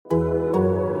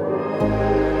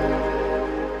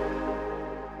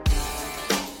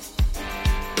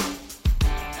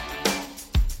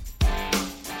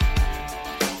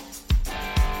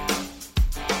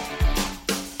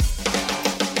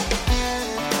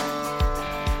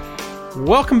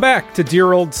Welcome back to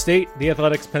Dear Old State, the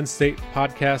Athletics Penn State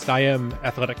podcast. I am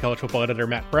Athletic College Football Editor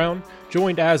Matt Brown,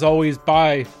 joined as always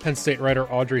by Penn State writer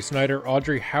Audrey Snyder.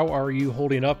 Audrey, how are you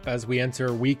holding up as we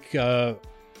enter week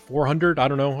 400, I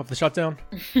don't know, of the shutdown?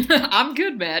 I'm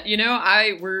good, Matt. You know,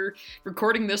 we're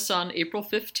recording this on April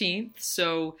 15th,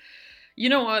 so you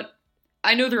know what?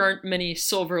 I know there aren't many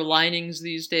silver linings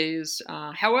these days.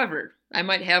 However, I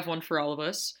might have one for all of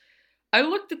us. I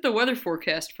looked at the weather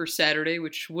forecast for Saturday,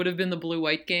 which would have been the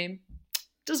blue-white game.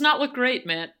 Does not look great,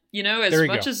 Matt. You know, as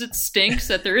much as it stinks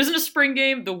that there isn't a spring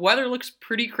game, the weather looks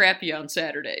pretty crappy on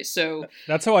Saturday. So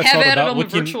that's how I have felt at about it on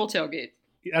looking, the virtual tailgate.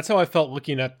 That's how I felt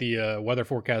looking at the weather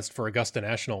forecast for Augusta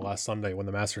National last Sunday when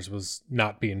the Masters was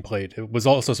not being played. It was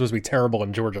also supposed to be terrible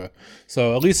in Georgia.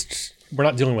 So at least we're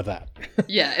not dealing with that.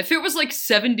 Yeah, if it was like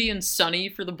 70 and sunny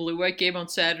for the blue-white game on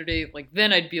Saturday, like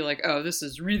then I'd be like, oh, this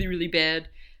is really, really bad.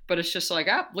 But it's just like,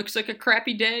 looks like a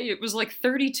crappy day. It was like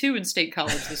 32 in State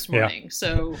College this morning.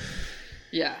 So,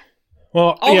 yeah.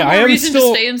 Well, all yeah, the more reason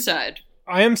to stay inside.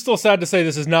 I am still sad to say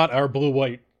this is not our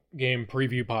blue-white game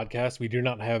preview podcast. We do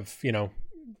not have,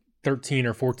 13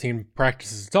 or 14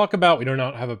 practices to talk about. We do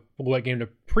not have a blue-white game to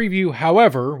preview.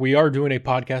 However, we are doing a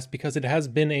podcast because it has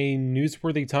been a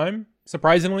newsworthy time,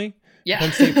 surprisingly. Yeah.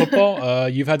 Penn State football.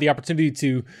 You've had the opportunity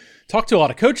to talk to a lot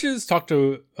of coaches, talk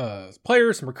to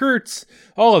players, some recruits,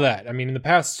 all of that. I mean, in the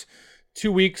past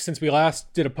 2 weeks since we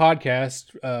last did a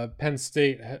podcast, Penn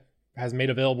State has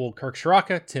made available Kirk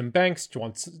Ciarrocca, Tim Banks,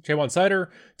 Ja'Juan Seider,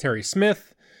 Terry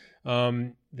Smith.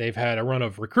 They've had a run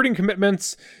of recruiting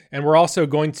commitments, and we're also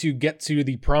going to get to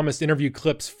the promised interview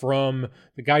clips from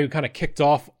the guy who kind of kicked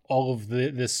off all of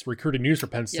this recruiting news for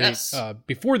Penn State. Yes.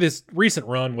 Before this recent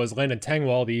run was Landon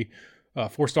Tengwall, the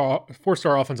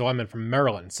four-star offensive lineman from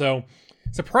Maryland. So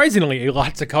surprisingly, a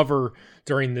lot to cover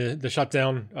during the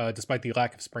shutdown, despite the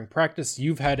lack of spring practice.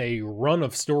 You've had a run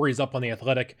of stories up on The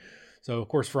Athletic. So, of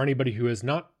course, for anybody who has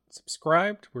not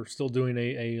subscribed, we're still doing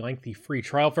a lengthy free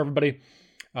trial for everybody.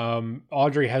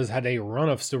 Audrey has had a run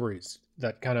of stories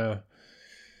that kind of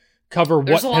cover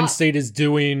what Penn State is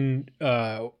doing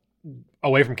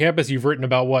away from campus. You've written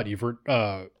about what? You've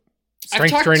written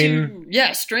strength training.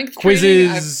 Strength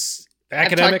quizzes, training.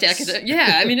 academics.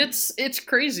 Yeah, I mean, it's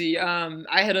crazy.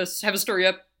 I have a story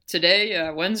up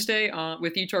today, Wednesday,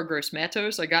 with Yetur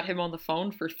Gross-Matos. I got him on the phone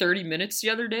for 30 minutes the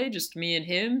other day, just me and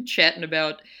him chatting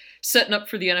about setting up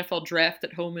for the NFL draft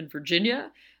at home in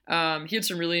Virginia. He had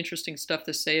some really interesting stuff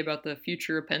to say about the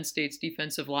future of Penn State's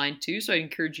defensive line, too, so I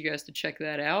encourage you guys to check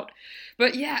that out.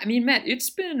 But yeah, I mean, Matt, it's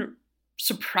been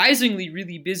surprisingly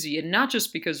really busy, and not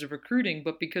just because of recruiting,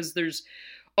 but because there's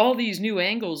all these new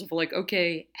angles of like,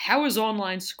 okay, how is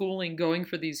online schooling going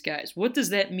for these guys? What does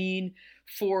that mean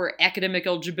for academic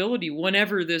eligibility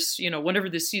whenever this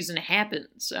season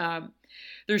happens?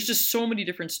 There's just so many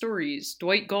different stories.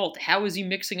 Dwight Galt, how is he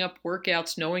mixing up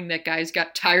workouts knowing that guys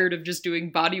got tired of just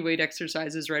doing bodyweight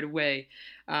exercises right away?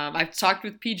 I've talked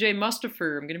with PJ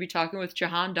Mustipher. I'm going to be talking with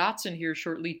Jahan Dotson here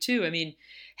shortly too. I mean,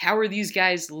 how are these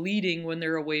guys leading when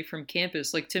they're away from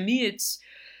campus? Like, to me, it's,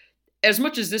 as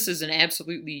much as this is an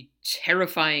absolutely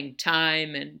terrifying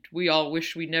time and we all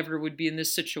wish we never would be in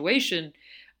this situation,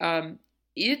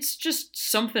 it's just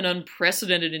something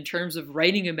unprecedented in terms of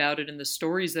writing about it and the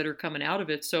stories that are coming out of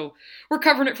it. So we're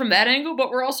covering it from that angle, but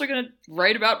we're also going to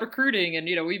write about recruiting, and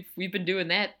we've been doing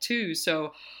that too.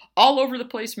 So all over the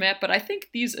place, Matt. But I think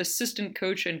these assistant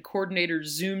coach and coordinator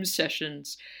Zoom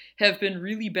sessions have been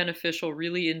really beneficial,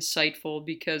 really insightful,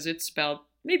 because it's about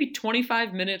maybe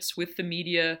 25 minutes with the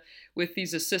media, with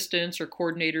these assistants or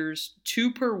coordinators,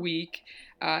 2 per week.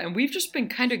 And we've just been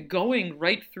kind of going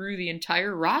right through the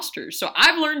entire roster. So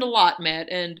I've learned a lot, Matt,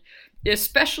 and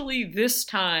especially this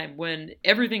time when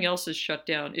everything else is shut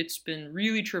down, it's been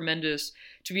really tremendous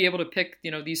to be able to pick,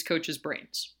 these coaches'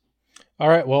 brains. All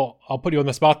right, well, I'll put you on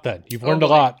the spot then. You've learned a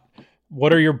lot.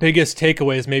 What are your biggest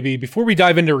takeaways? Maybe before we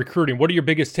dive into recruiting, what are your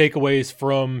biggest takeaways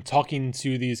from talking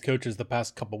to these coaches the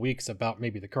past couple of weeks about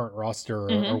maybe the current roster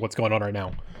or what's going on right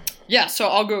now? Yeah, so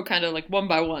I'll go kind of like one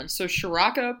by one. So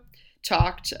Ciarrocca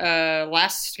talked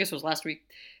last week.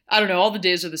 I don't know, all the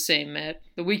days are the same, Matt.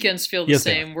 The weekends feel the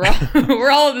same.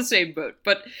 We're all in the same boat.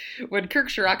 But when Kirk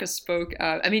Ciarrocca spoke,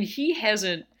 he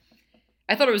hasn't.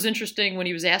 I thought it was interesting when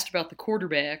he was asked about the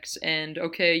quarterbacks, and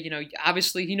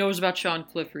obviously he knows about Sean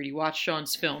Clifford. He watched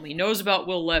Sean's film. He knows about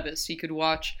Will Levis. He could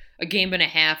watch a game and a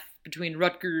half between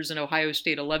Rutgers and Ohio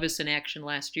State of Levis in action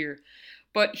last year.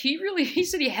 But he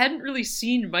said he hadn't really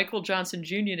seen Michael Johnson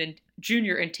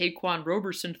Jr. and Taquan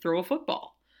Roberson throw a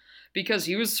football, because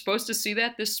he was supposed to see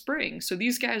that this spring. So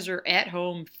these guys are at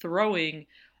home throwing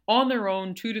on their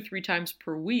own 2 to 3 times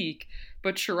per week.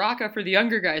 But Shiraka, for the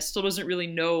younger guys, still doesn't really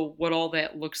know what all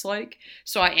that looks like.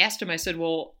 So I asked him, I said,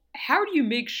 well, how do you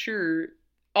make sure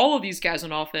all of these guys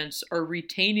on offense are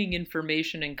retaining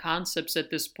information and concepts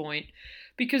at this point?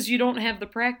 Because you don't have the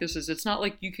practices. It's not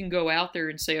like you can go out there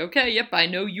and say, okay, yep, I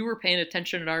know you were paying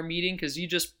attention at our meeting because you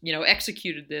just,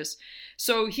 executed this.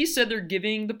 So he said they're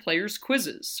giving the players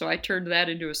quizzes. So I turned that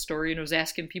into a story and was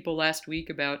asking people last week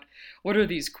about what are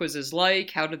these quizzes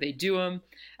like? How do they do them?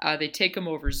 They take them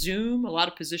over Zoom. A lot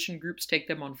of position groups take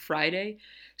them on Friday.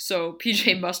 So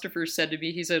PJ Mustafer said to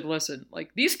me, he said, listen,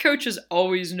 like these coaches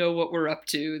always know what we're up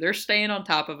to. They're staying on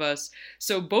top of us.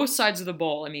 So both sides of the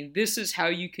ball, I mean, this is how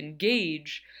you can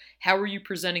gauge how are you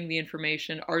presenting the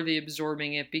information? Are they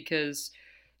absorbing it? Because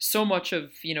so much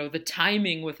of, the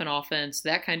timing with an offense,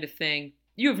 that kind of thing,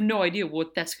 you have no idea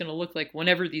what that's going to look like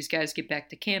whenever these guys get back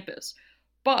to campus.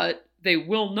 But they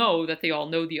will know that they all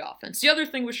know the offense. The other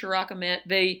thing with Shiraka, Matt,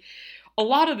 a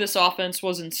lot of this offense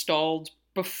was installed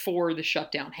before the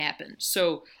shutdown happened.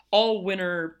 So all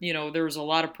winter, there was a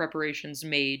lot of preparations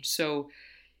made. So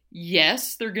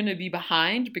yes, they're going to be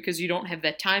behind because you don't have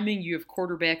that timing. You have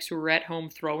quarterbacks who are at home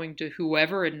throwing to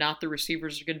whoever and not the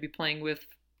receivers you're going to be playing with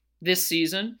this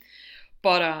season.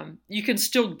 But you can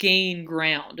still gain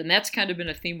ground. And that's kind of been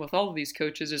a theme with all of these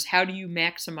coaches is how do you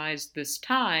maximize this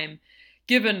time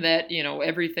given that,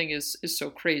 everything is so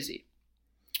crazy.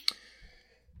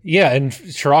 Yeah, and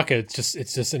Shiraka,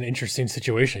 it's just an interesting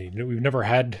situation. We've never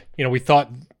had, we thought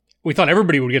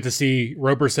everybody would get to see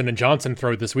Roberson and Johnson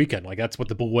throw this weekend. Like that's what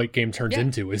the Blue White game turns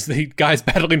into is the guys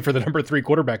battling for the number 3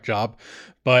 quarterback job.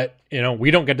 But,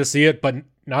 we don't get to see it. But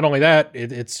not only that,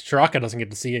 it's Shiraka doesn't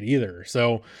get to see it either.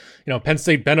 So, Penn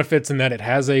State benefits in that it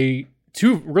has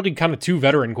two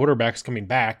veteran quarterbacks coming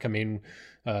back. I mean,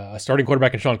 a starting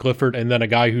quarterback in Sean Clifford and then a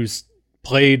guy who's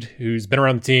been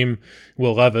around the team,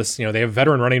 Will Levis. They have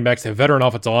veteran running backs, they have veteran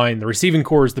offensive line. The receiving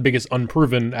core is the biggest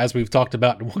unproven, as we've talked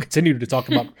about, and we'll continue to talk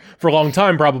about for a long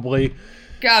time, probably.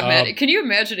 God, man, can you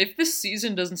imagine if this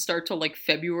season doesn't start till like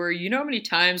February? You know how many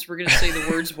times we're going to say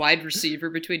the words wide receiver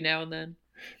between now and then?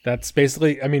 That's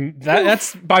basically,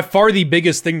 that's by far the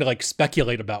biggest thing to like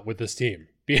speculate about with this team.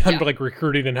 Beyond like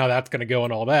recruiting and how that's going to go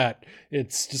and all that,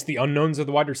 it's just the unknowns of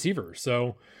the wide receiver.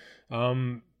 So,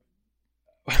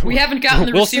 we haven't gotten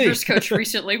the receivers coach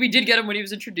recently. We did get him when he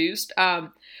was introduced.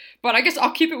 But I guess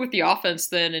I'll keep it with the offense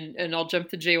then, and I'll jump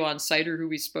to Ja'Juan Seider, who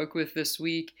we spoke with this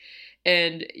week.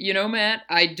 And, Matt,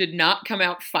 I did not come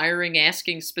out firing,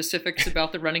 asking specifics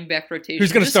about the running back rotation.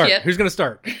 Who's going to start? Who's going to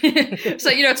start? So,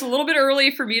 it's a little bit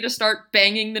early for me to start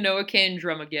banging the Noah Cain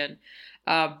drum again.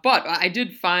 But I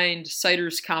did find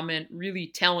Seider's comment really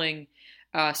telling,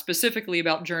 specifically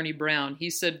about Journey Brown. He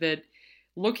said that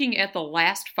looking at the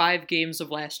last 5 games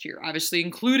of last year, obviously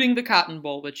including the Cotton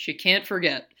Bowl, which you can't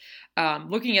forget,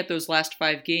 looking at those last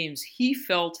 5 games, he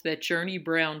felt that Journey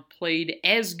Brown played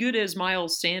as good as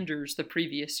Miles Sanders the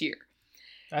previous year.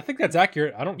 I think that's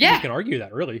accurate. I don't think you can argue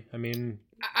that, really. I mean,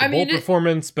 bowl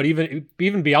performance, but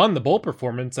even beyond the bowl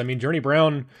performance, I mean, Journey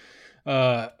Brown,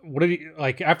 what did he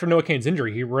like after Noah Cain's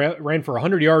injury? He ran for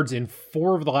 100 yards in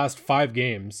 4 of the last 5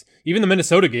 games. Even the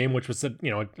Minnesota game, which was a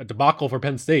debacle for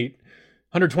Penn State.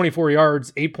 124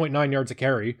 yards, 8.9 yards a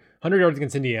carry, 100 yards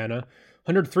against Indiana,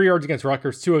 103 yards against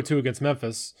Rutgers, 202 against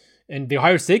Memphis. And the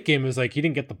Ohio State game was like he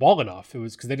didn't get the ball enough. It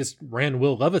was because they just ran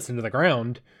Will Levis into the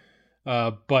ground.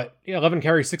 But 11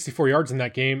 carries, 64 yards in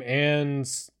that game, and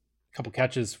a couple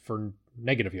catches for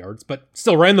negative yards, but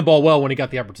still ran the ball well when he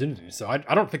got the opportunity. So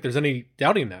I don't think there's any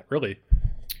doubting that, really.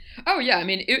 Oh, yeah. I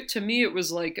mean, to me, it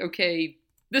was like, okay,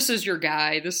 this is your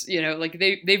guy. This, like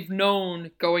they've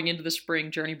known going into the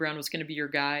spring, Journey Brown was going to be your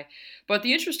guy. But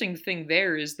the interesting thing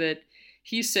there is that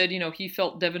he said, he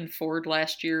felt Devin Ford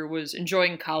last year was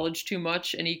enjoying college too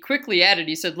much. And he quickly added,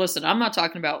 he said, listen, I'm not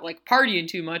talking about like partying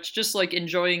too much, just like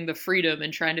enjoying the freedom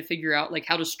and trying to figure out like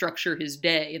how to structure his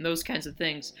day and those kinds of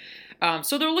things.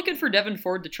 So they're looking for Devin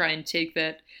Ford to try and take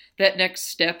that next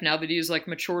step now that he's like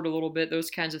matured a little bit, those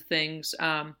kinds of things.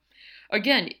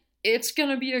 Again, it's going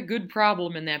to be a good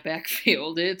problem in that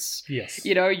backfield. It's,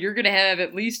 you're going to have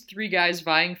at least 3 guys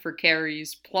vying for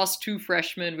carries plus 2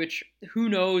 freshmen, which who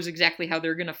knows exactly how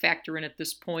they're going to factor in at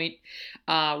this point.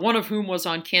 One of whom was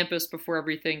on campus before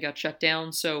everything got shut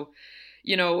down. So,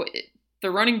 the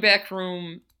running back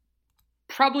room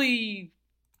probably,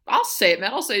 I'll say it,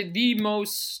 Matt, I'll say the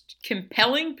most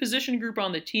compelling position group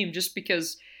on the team just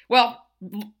because,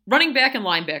 running back and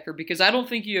linebacker, because I don't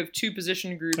think you have 2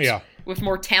 position groups with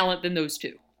more talent than those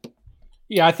 2.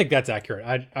 Yeah, I think that's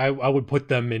accurate. I would put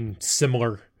them in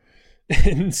similar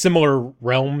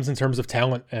realms in terms of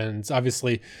talent, and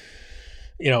obviously,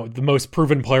 the most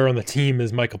proven player on the team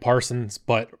is Michael Parsons,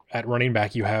 but at running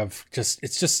back you have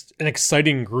it's just an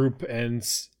exciting group, and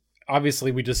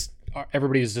obviously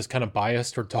everybody is just kind of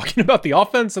biased toward talking about the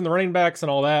offense and the running backs and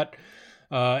all that.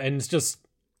 And it's just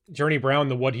Journey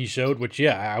Brown, what he showed, which,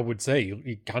 I would say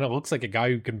he kind of looks like a guy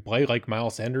who can play like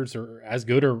Miles Sanders or as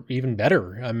good or even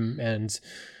better.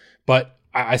 But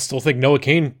I still think Noah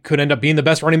Cain could end up being the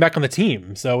best running back on the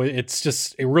team. So it's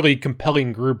just a really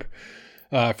compelling group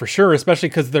for sure, especially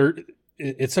because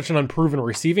it's such an unproven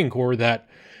receiving core that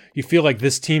you feel like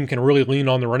this team can really lean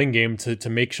on the running game to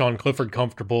make Sean Clifford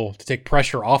comfortable, to take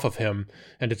pressure off of him,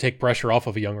 and to take pressure off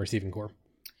of a young receiving core.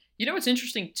 You know what's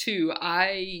interesting too?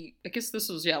 I guess this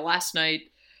was last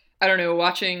night. I don't know,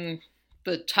 watching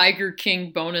the Tiger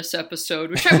King bonus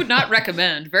episode, which I would not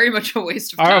recommend. Very much a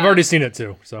waste of time. I've already seen it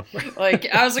too. So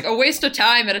I was like, a waste of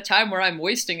time at a time where I'm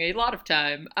wasting a lot of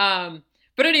time.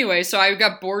 But anyway, so I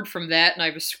got bored from that, and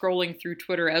I was scrolling through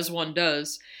Twitter as one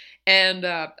does. And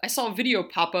I saw a video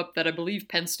pop up that I believe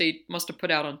Penn State must have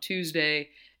put out on Tuesday,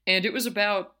 and it was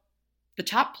about the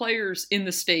top players in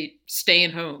the state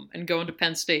staying home and going to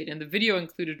Penn State. And the video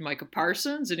included Micah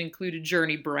Parsons, it included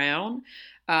Journey Brown,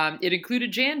 it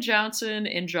included Jan Johnson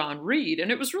and John Reed, and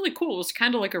it was really cool. It was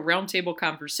kind of like a roundtable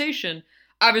conversation.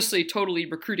 Obviously, totally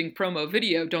recruiting promo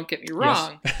video, don't get me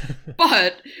wrong. Yes.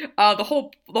 But the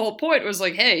whole point was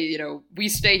like, hey, we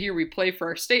stay here, we play for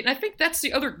our state. And I think that's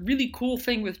the other really cool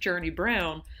thing with Journey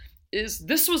Brown is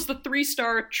this was the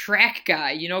 3-star track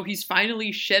guy. He's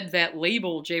finally shed that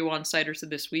label, Jaywan Sider said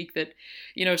this week, that,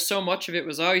 so much of it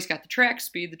was, he's got the track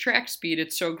speed,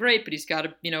 it's so great, but he's got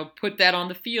to, put that on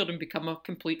the field and become a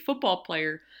complete football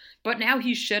player. But now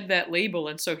he's shed that label,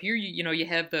 and so here, you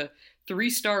have the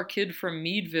 3-star kid from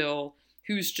Meadville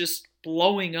who's just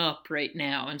blowing up right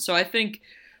now. And so I think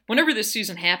whenever this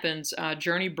season happens,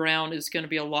 Journey Brown is going to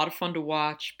be a lot of fun to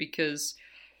watch, because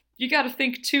you got to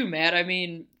think too, Matt. I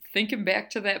mean, thinking back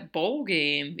to that bowl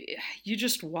game, you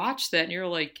just watch that and you're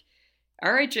like,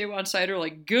 all right, Jaywan Sider,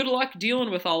 like, good luck dealing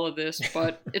with all of this.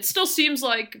 But it still seems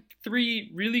like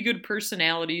 3 really good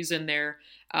personalities in there.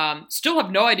 Still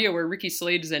have no idea where Ricky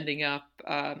Slade is ending up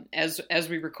as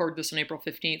we record this on April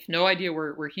 15th. No idea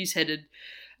where he's headed,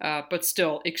 but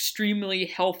still extremely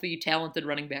healthy, talented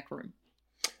running back room.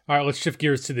 All right, let's shift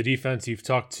gears to the defense. You've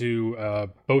talked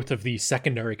to both of the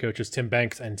secondary coaches, Tim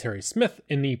Banks and Terry Smith,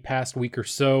 in the past week or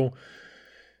so.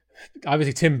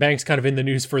 Obviously, Tim Banks kind of in the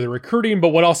news for the recruiting, but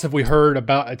what else have we heard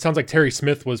about? It sounds like Terry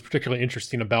Smith was particularly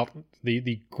interesting about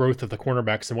the growth of the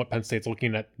cornerbacks and what Penn State's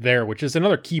looking at there, which is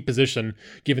another key position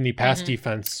given the pass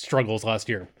defense struggles last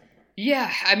year.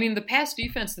 Yeah, I mean, the pass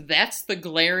defense, that's the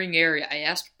glaring area. I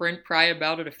asked Brent Pry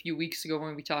about it a few weeks ago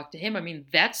when we talked to him. I mean,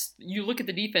 you look at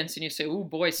the defense and you say, oh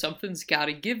boy, something's got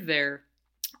to give there.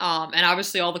 And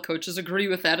obviously all the coaches agree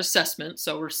with that assessment,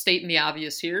 so we're stating the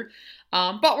obvious here.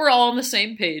 But we're all on the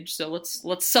same page, so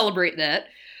let's celebrate that.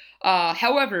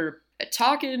 However,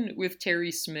 talking with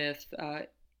Terry Smith,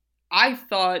 I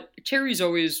thought Terry's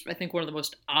always, I think, one of the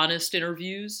most honest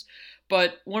interviews.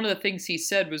 But one of the things he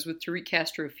said was with Tariq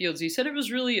Castro-Fields, he said it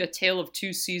was really a tale of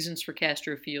 2 seasons for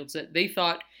Castro-Fields, that they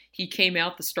thought he came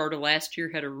out the start of last year,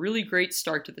 had a really great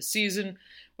start to the season,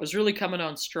 was really coming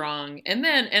on strong. And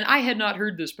I had not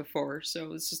heard this before,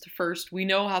 so this is the first. We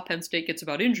know how Penn State gets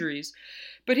about injuries.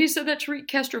 But he said that Tariq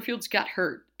Castro-Fields got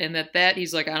hurt, and that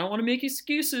he's like, I don't want to make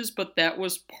excuses, but that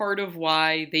was part of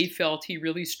why they felt he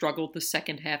really struggled the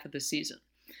second half of the season.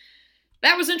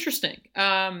 That was interesting.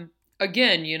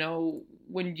 Again,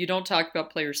 when you don't talk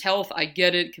about players' health, I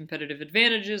get it, competitive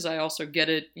advantages. I also get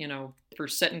it, for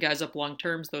setting guys up long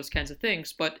terms, those kinds of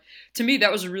things. But to me,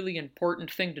 that was a really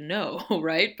important thing to know,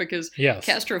 right? Because yes.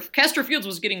 Castro-Fields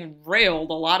was getting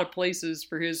railed a lot of places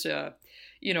for his,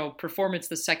 performance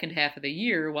the second half of the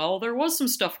year. Well, there was some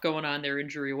stuff going on there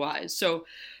injury-wise. So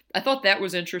I thought that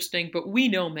was interesting, but we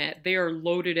know, Matt, they are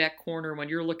loaded at corner when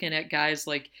you're looking at guys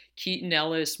like Keaton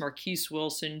Ellis, Marquise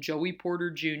Wilson, Joey Porter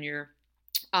Jr.,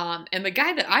 and the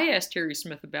guy that I asked Terry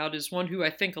Smith about is one who I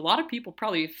think a lot of people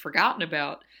probably have forgotten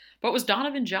about, but was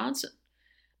Donovan Johnson.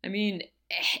 I mean,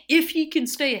 if he can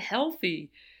stay healthy,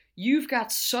 you've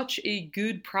got such a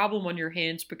good problem on your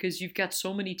hands because you've got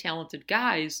so many talented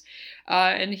guys.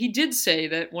 And he did say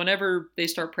that whenever they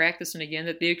start practicing again,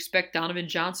 that they expect Donovan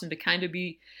Johnson to kind of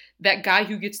be that guy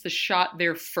who gets the shot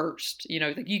there first.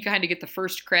 You kind of get the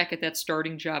first crack at that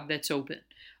starting job that's open.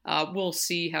 We'll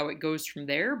see how it goes from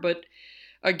there, but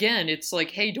again, it's like,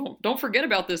 hey, don't forget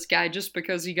about this guy just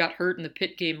because he got hurt in the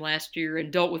Pitt game last year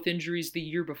and dealt with injuries the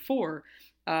year before.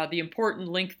 The important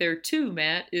link there too,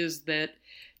 Matt, is that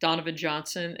Donovan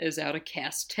Johnson is out of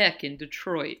Cass Tech in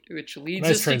Detroit, which leads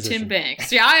us to Tim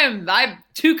Banks. Yeah, I have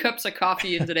 2 cups of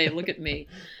coffee in today. Look at me.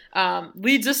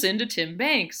 Leads us into Tim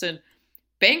Banks. And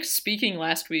Banks speaking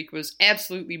last week was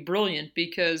absolutely brilliant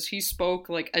because he spoke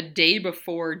like a day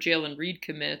before Jalen Reed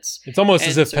commits. It's almost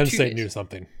as if Penn State knew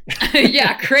something.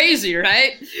 Yeah, crazy,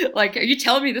 right? Like, are you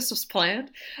telling me this was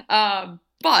planned?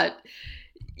 But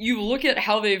you look at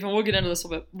how they've, and we'll get into this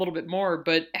a little bit more,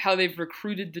 but how they've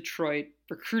recruited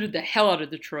the hell out of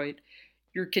Detroit.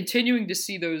 You're continuing to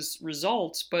see those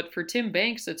results, but for Tim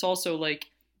Banks, it's also like,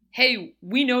 hey,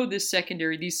 we know this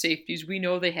secondary, these safeties, we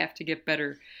know they have to get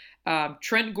better.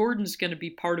 Trent Gordon's going to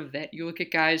be part of that. You look at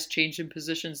guys changing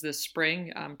positions this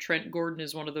spring. Trent Gordon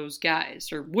is one of those guys,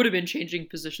 or would have been changing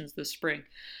positions this spring.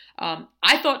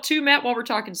 I thought too, Matt, while we're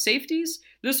talking safeties,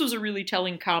 this was a really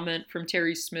telling comment from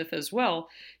Terry Smith as well.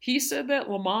 He said that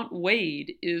Lamont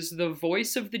Wade is the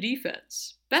voice of the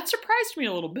defense. That surprised me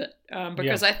a little bit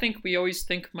because I think we always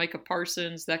think Micah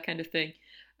Parsons, that kind of thing.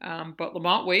 But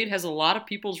Lamont Wade has a lot of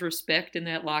people's respect in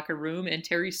that locker room, and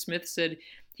Terry Smith said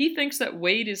he thinks that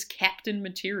Wade is captain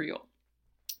material.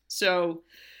 So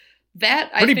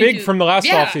that pretty big from the last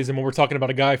offseason when we're talking about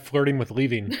a guy flirting with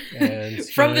leaving. And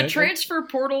from the transfer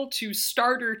portal to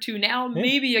starter to now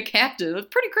maybe a captain. That's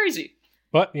pretty crazy.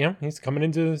 But, he's coming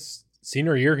into his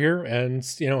senior year here, and,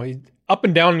 he's up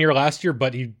and down year last year,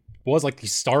 but he was like the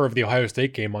star of the Ohio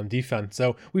State game on defense.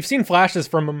 So we've seen flashes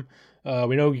from him.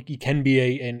 We know he can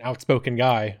be an outspoken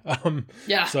guy.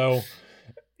 So...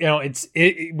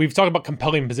 we've talked about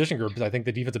compelling position groups. I think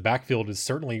the defensive backfield is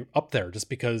certainly up there just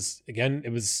because, again, it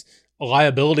was a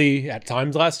liability at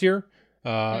times last year,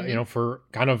 for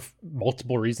kind of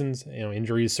multiple reasons.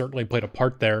 Injuries certainly played a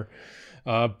part there.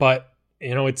 But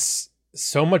it's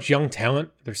so much young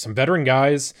talent. There's some veteran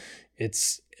guys.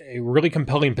 It's a really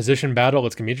compelling position battle.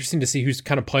 It's going to be interesting to see who's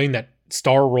kind of playing that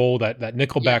star role, that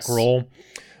nickelback role.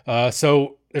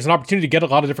 So there's an opportunity to get a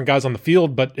lot of different guys on the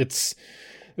field, but it's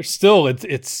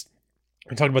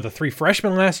we talked about the 3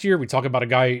 freshmen last year. We talk about a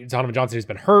guy, Donovan Johnson, who's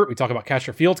been hurt. We talk about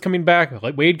Casher Fields coming back,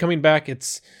 Wade coming back.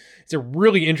 It's a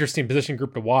really interesting position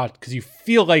group to watch because you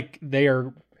feel like they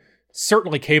are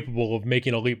certainly capable of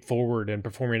making a leap forward and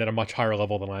performing at a much higher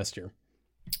level than last year.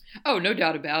 Oh, no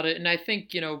doubt about it. And I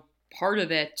think, part of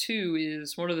that too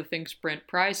is one of the things Brent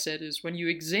Pry said is when you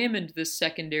examined this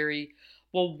secondary,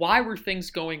 well, why were things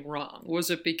going wrong? Was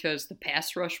it because the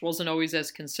pass rush wasn't always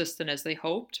as consistent as they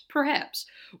hoped? Perhaps.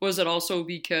 Was it also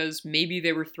because maybe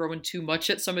they were throwing too much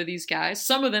at some of these guys?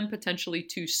 Some of them potentially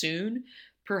too soon?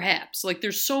 Perhaps. Like,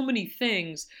 there's so many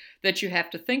things that you have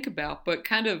to think about, but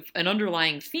kind of an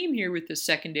underlying theme here with this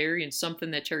secondary, and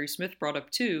something that Terry Smith brought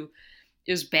up too,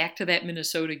 is back to that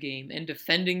Minnesota game and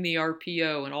defending the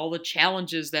RPO and all the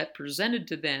challenges that presented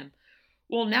to them.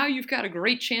 Well, now you've got a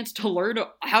great chance to learn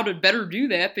how to better do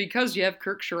that because you have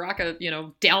Kirk Ciarrocca,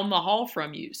 down the hall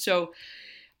from you. So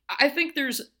I think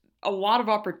there's a lot of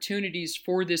opportunities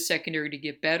for this secondary to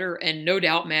get better. And no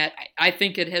doubt, Matt, I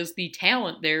think it has the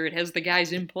talent there. It has the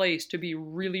guys in place to be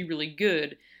really, really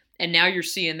good. And now you're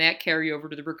seeing that carry over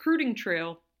to the recruiting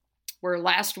trail, where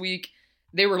last week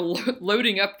they were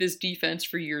loading up this defense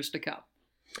for years to come.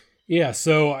 Yeah,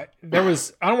 so there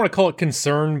was, I don't want to call it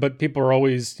concern, but people are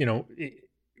always,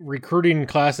 recruiting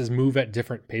classes move at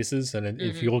different paces. And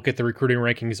if you look at the recruiting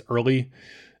rankings early,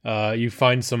 you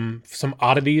find some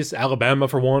oddities. Alabama,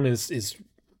 for one, is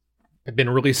been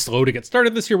really slow to get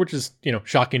started this year, which is,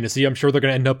 shocking to see. I'm sure they're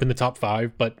going to end up in the top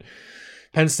 5, but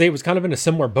Penn State was kind of in a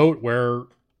similar boat where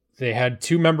they had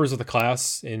 2 members of the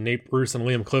class in Nate Bruce and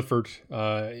Liam Clifford.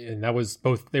 And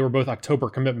they were both October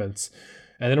commitments.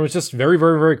 And then it was just very,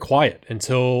 very, very quiet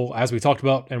until, as we talked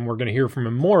about, and we're going to hear from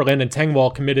him more, Landon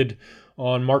Tengwall committed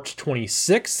on March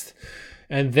 26th.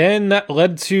 And then that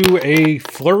led to a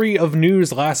flurry of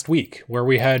news last week where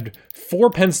we had 4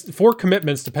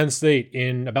 commitments to Penn State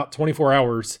in about 24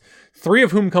 hours, 3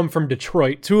 of whom come from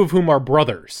Detroit, 2 of whom are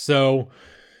brothers. So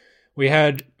we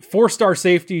had 4-star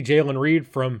safety Jalen Reed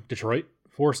from Detroit,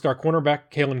 4-star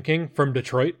cornerback Kalen King from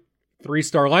Detroit,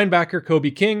 3-star linebacker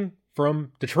Kobe King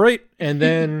from Detroit, and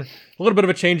then a little bit of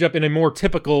a change up in a more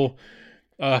typical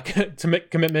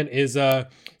commitment is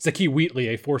Zakee Wheatley,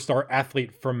 a 4-star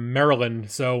athlete from Maryland.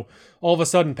 So all of a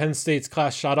sudden, Penn State's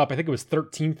class shot up. I think it was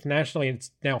 13th nationally, and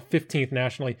it's now 15th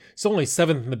nationally. It's only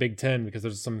 7th in the Big Ten because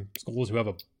there's some schools who have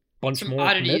a bunch more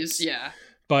oddities, commits. Yeah.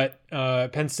 But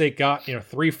Penn State got 3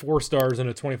 4-stars in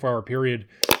a 24-hour period,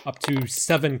 up to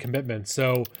 7 commitments.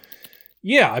 So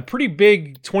yeah, a pretty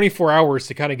big 24 hours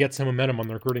to kind of get some momentum on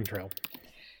the recruiting trail.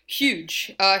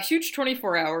 Huge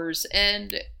 24 hours.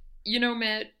 And,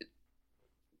 Matt,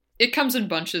 it comes in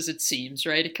bunches, it seems,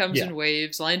 right? It comes Yeah. in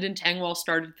waves. Landon Tengwall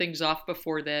started things off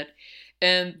before that.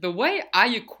 And the way I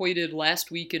equated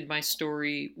last week in my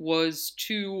story was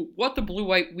to what the Blue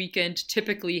White weekend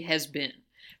typically has been,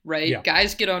 right? Yeah.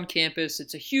 Guys get on campus.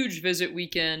 It's a huge visit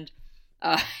weekend.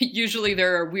 Usually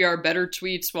there are "we are better"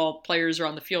 tweets while players are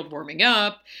on the field warming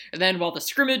up, and then while the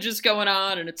scrimmage is going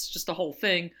on, and it's just a whole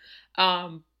thing.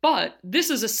 But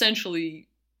this is essentially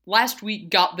last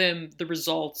week got them the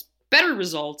results, better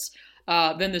results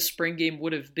than the spring game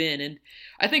would have been. And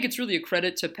I think it's really a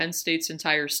credit to Penn State's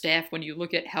entire staff when you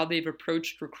look at how they've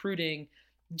approached recruiting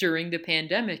during the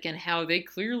pandemic and how they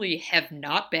clearly have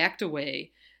not backed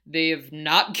away. They have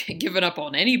not given up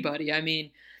on anybody. I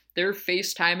mean, they're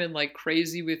FaceTiming like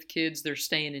crazy with kids. They're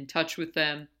staying in touch with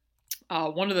them.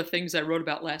 One of the things I wrote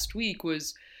about last week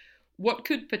was what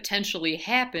could potentially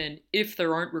happen if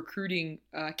there aren't recruiting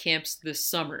camps this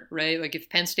summer, right? Like if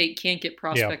Penn State can't get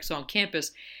prospects on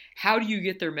campus, how do you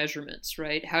get their measurements,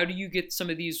 right? How do you get some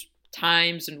of these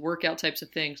times and workout types of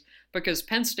things? Because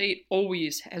Penn State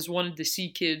always has wanted to see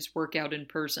kids work out in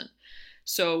person.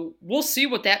 So we'll see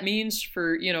what that means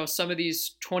for, some of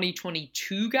these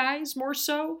 2022 guys more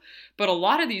so. But a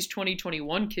lot of these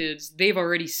 2021 kids, they've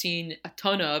already seen a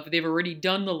ton of. They've already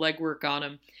done the legwork on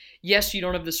them. Yes, you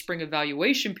don't have the spring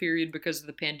evaluation period because of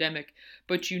the pandemic,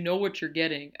 but you know what you're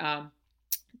getting.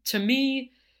 To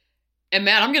me, and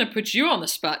Matt, I'm going to put you on the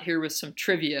spot here with some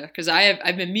trivia because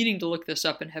I've been meaning to look this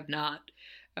up and have not.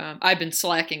 I've been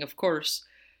slacking, of course.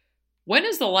 When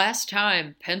is the last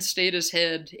time Penn State has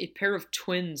had a pair of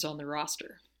twins on the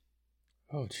roster?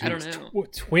 Oh, geez. I don't know.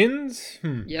 Twins?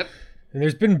 Yep. And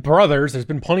there's been brothers. There's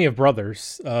been plenty of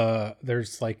brothers.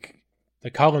 There's like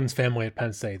the Collins family at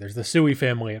Penn State. There's the Suey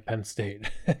family at Penn State.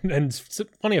 and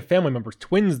plenty of family members.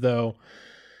 Twins, though.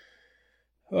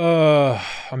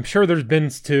 I'm sure there's been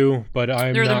two, but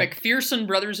I'm There were not... the McPherson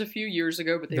brothers a few years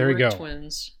ago, but they weren't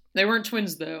twins. They weren't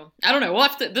twins, though. I don't know. We'll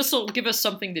have to. This will give us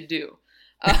something to do.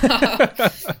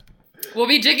 We'll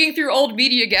be digging through old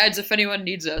media guides if anyone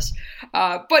needs us.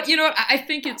 But you know what? I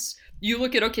think you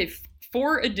look at,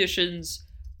 4 additions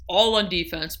all on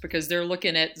defense because they're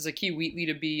looking at Zakee Wheatley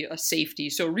to be a safety.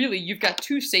 So really, you've got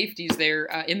 2 safeties there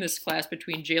in this class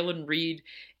between Jalen Reed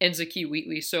and Zakee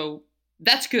Wheatley. So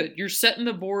that's good. You're setting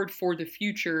the board for the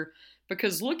future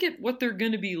because look at what they're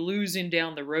going to be losing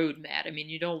down the road, Matt. I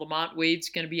mean, Lamont Wade's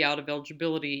going to be out of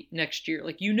eligibility next year.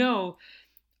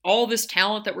 All this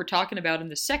talent that we're talking about in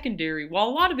the secondary, while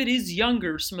a lot of it is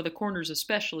younger, some of the corners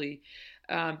especially,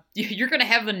 you're going to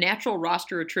have the natural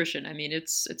roster attrition. I mean,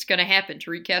 it's going to happen.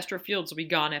 Tariq Castro-Fields will be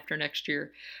gone after next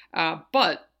year.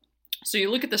 So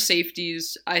you look at the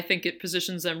safeties, I think it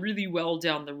positions them really well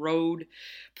down the road.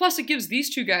 Plus, it gives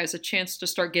these 2 guys a chance to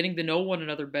start getting to know one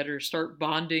another better, start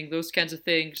bonding, those kinds of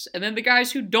things. And then the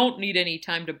guys who don't need any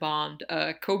time to bond,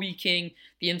 Kobe King,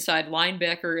 the inside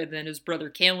linebacker, and then his brother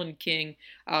Kalen King,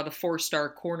 the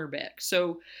 4-star cornerback.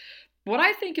 So what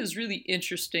I think is really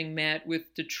interesting, Matt,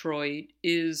 with Detroit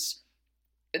is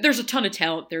there's a ton of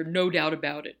talent there, no doubt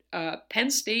about it. Penn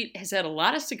State has had a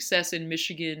lot of success in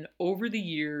Michigan over the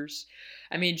years.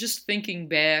 I mean, just thinking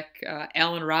back,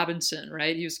 Allen Robinson,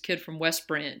 right? He was a kid from West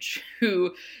Branch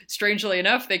who, strangely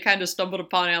enough, they kind of stumbled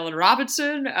upon Allen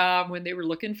Robinson when they were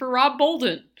looking for Rob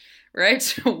Bolden, right?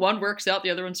 So one works out, the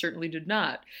other one certainly did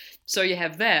not. So you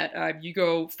have that. You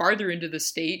go farther into the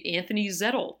state, Anthony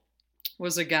Zettel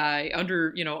was a guy,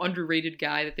 underrated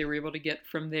guy that they were able to get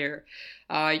from there.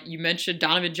 You mentioned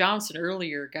Donovan Johnson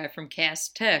earlier, guy from Cass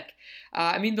Tech.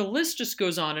 I mean, the list just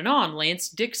goes on and on. Lance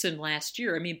Dixon last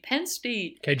year. I mean, Penn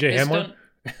State. KJ Hamler?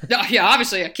 Yeah,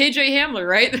 obviously. KJ Hamler,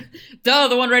 right? Duh,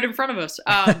 the one right in front of us.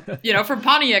 From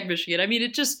Pontiac, Michigan. I mean,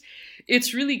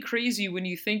 it's really crazy when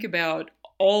you think about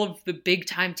all of the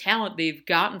big-time talent they've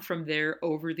gotten from there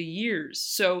over the years.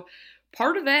 So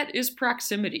part of that is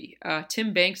proximity.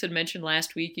 Tim Banks had mentioned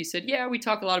last week, he said, yeah, we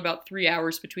talk a lot about 3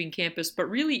 hours between campus, but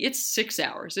really it's 6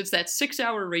 hours. It's that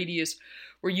 6-hour radius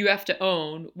where you have to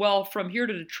own. Well, from here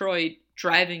to Detroit,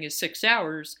 driving is 6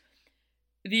 hours.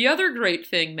 The other great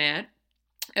thing, Matt,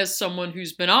 as someone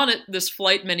who's been on this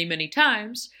flight many, many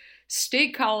times,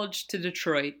 State College to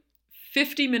Detroit,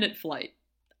 50-minute flight.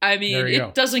 I mean,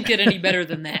 it doesn't get any better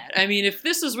than that. I mean, if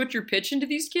this is what you're pitching to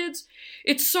these kids,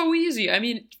 it's so easy. I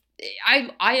mean,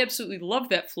 I absolutely love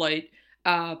that flight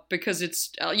because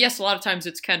it's, yes, a lot of times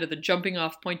it's kind of the jumping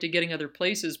off point to getting other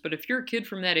places. But if you're a kid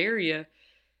from that area,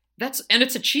 and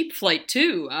it's a cheap flight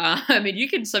too. I mean, you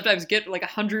can sometimes get like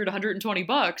 $100,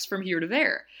 $120 from here to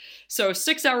there. So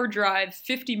 6-hour drive,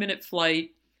 50-minute flight.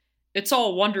 It's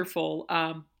all wonderful.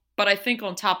 But I think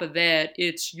on top of that,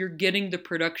 you're getting the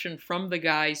production from the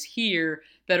guys here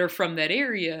that are from that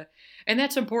area. And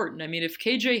that's important. I mean, if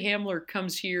KJ Hamler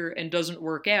comes here and doesn't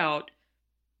work out,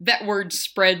 that word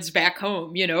spreads back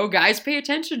home. Guys pay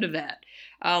attention to that.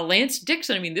 Lance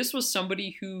Dixon, I mean, this was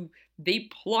somebody who they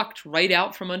plucked right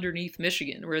out from underneath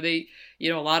Michigan, where they,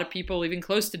 a lot of people even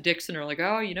close to Dixon are like,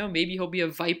 oh, maybe he'll be a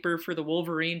Viper for the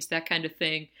Wolverines, that kind of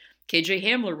thing. KJ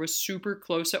Hamler was super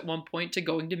close at one point to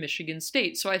going to Michigan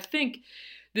State. So I think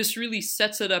this really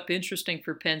sets it up interesting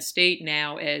for Penn State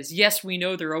now, as yes, we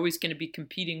know they're always going to be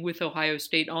competing with Ohio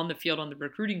State on the field on the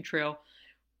recruiting trail,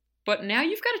 but now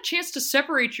you've got a chance to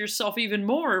separate yourself even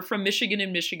more from Michigan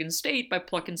and Michigan State by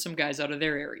plucking some guys out of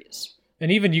their areas.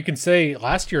 And even you can say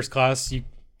last year's class, you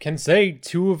can say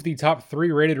 2 of the top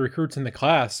 3 rated recruits in the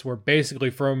class were basically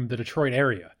from the Detroit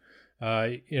area.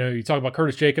 You talk about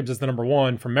Curtis Jacobs as the number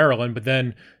 1 from Maryland, but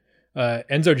then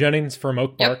Enzo Jennings from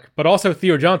Oak Park, but also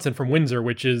Theo Johnson from Windsor,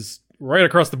 which is right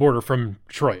across the border from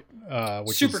Detroit.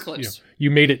 Which super is, close. You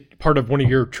made it part of one of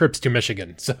your trips to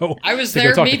Michigan. So I was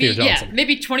there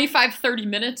maybe 25, 30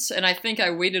 minutes, and I think I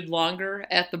waited longer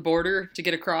at the border to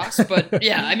get across. But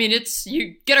yeah, I mean,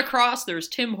 you get across, there's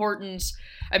Tim Hortons.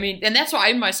 I mean, and that's why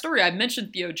in my story I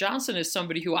mentioned Theo Johnson as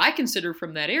somebody who I consider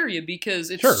from that area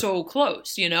because it's so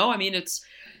close, I mean, it's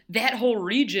that whole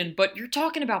region, but you're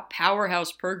talking about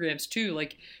powerhouse programs too.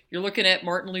 Like you're looking at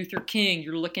Martin Luther King,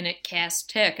 you're looking at Cass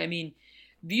Tech. I mean,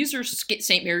 these are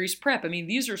St. Mary's Prep. I mean,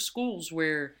 these are schools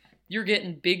where you're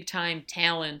getting big-time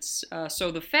talents.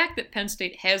 So the fact that Penn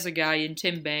State has a guy in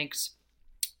Tim Banks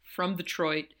from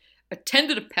Detroit,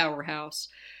 attended a powerhouse,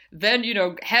 then,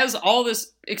 has all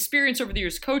this experience over the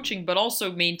years coaching, but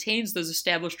also maintains those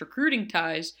established recruiting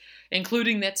ties,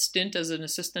 including that stint as an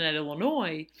assistant at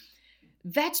Illinois,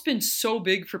 that's been so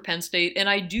big for Penn State, and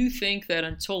I do think that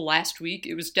until last week,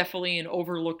 it was definitely an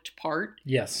overlooked part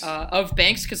of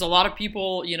Banks, because a lot of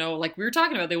people, like we were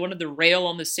talking about, they wanted to rail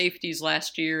on the safeties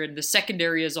last year and the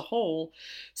secondary as a whole,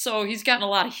 so he's gotten a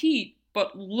lot of heat,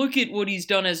 but look at what he's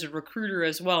done as a recruiter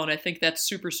as well, and I think that's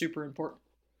super, super important.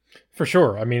 For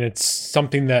sure. I mean, it's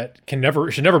something that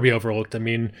should never be overlooked. I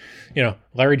mean,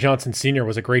 Larry Johnson Sr.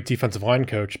 was a great defensive line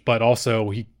coach, but also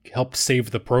he helped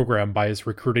save the program by his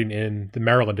recruiting in the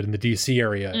Maryland and the DC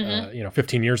area,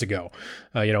 15 years ago.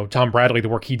 Tom Bradley, the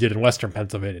work he did in Western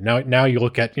Pennsylvania. Now you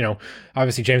look at,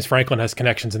 obviously James Franklin has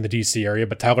connections in the DC area,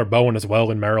 but Tyler Bowen as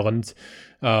well in Maryland.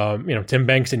 Tim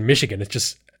Banks in Michigan. It's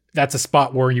just, that's a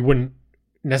spot where you wouldn't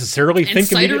necessarily think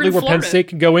Sider immediately where Florida. Penn State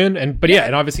can go in. And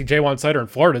obviously Ja'Juan Sider in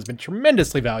Florida has been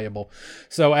tremendously valuable.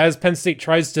 So as Penn State's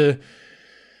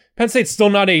still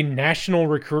not a national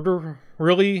recruiter,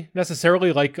 really,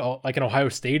 necessarily like an Ohio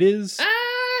State is.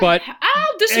 But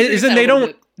I'll disagree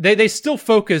with that they still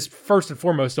focus first and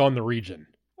foremost on the region.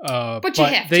 But you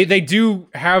have to. They do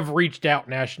have reached out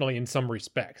nationally in some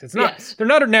respects. It's not They're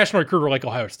not a national recruiter like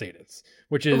Ohio State is,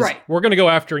 which is we're going to go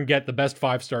after and get the best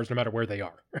 5 stars no matter where they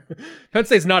are. Penn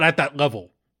State's not at that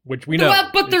level, which we know.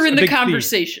 Well, but they're in the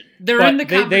conversation. They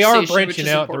are branching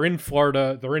out. They're in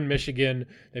Florida. They're in Michigan.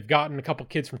 They've gotten a couple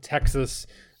kids from Texas.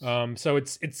 So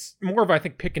it's more of, I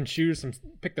think, pick and choose and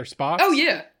pick their spots. Oh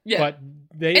yeah. But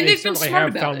they certainly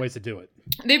have found ways to do it.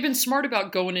 They've been smart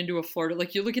about going into a Florida.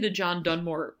 Like you look at a John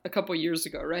Dunmore a couple of years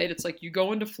ago, right? It's like you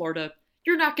go into Florida.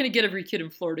 You're not going to get every kid in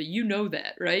Florida. You know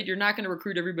that, right? You're not going to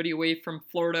recruit everybody away from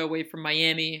Florida, away from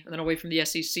Miami, and then away from the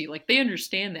SEC. Like they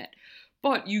understand that.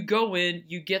 But you go in,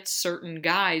 you get certain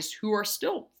guys who are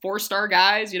still 4-star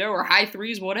guys, or high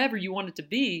 3s, whatever you want it to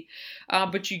be.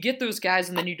 But you get those guys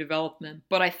and then you develop them.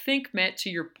 But I think, Matt, to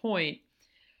your point,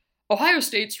 Ohio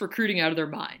State's recruiting out of their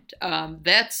mind.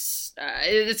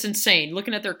 It's insane.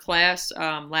 Looking at their class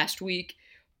last week,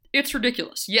 it's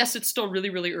ridiculous. Yes, it's still really,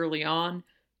 really early on,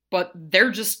 but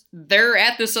they're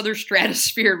at this other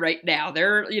stratosphere right now.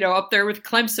 They're, up there with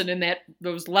Clemson in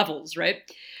those levels, right?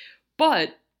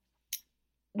 But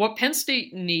what Penn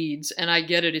State needs, and I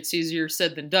get it, it's easier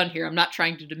said than done here. I'm not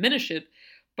trying to diminish it,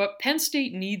 but Penn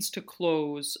State needs to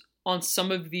close on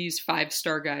some of these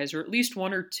 5-star guys, or at least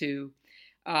 1 or 2.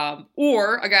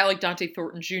 Or a guy like Dante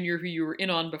Thornton Jr., who you were in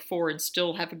on before and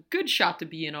still have a good shot to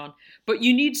be in on. But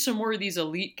you need some more of these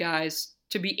elite guys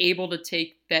to be able to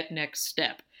take that next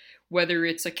step. Whether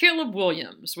it's a Caleb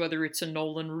Williams, whether it's a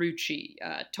Nolan Rucci,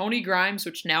 Tony Grimes,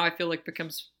 which now I feel like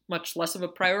becomes much less of a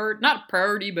priority, not a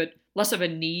priority, but less of a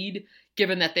need,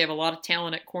 given that they have a lot of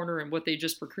talent at corner and what they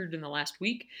just recruited in the last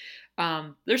week.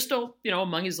 They're still,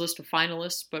 among his list of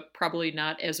finalists, but probably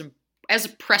not as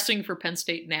pressing for Penn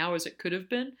State now as it could have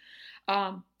been.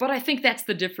 But I think that's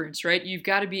the difference, right? You've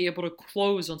got to be able to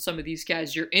close on some of these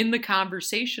guys. You're in the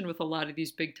conversation with a lot of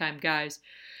these big-time guys,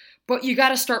 but you got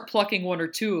to start plucking 1 or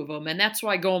 2 of them. And that's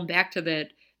why going back to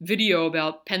that video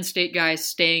about Penn State guys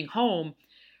staying home,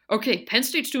 okay, Penn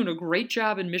State's doing a great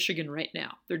job in Michigan right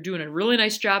now. They're doing a really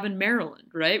nice job in Maryland,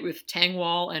 right, with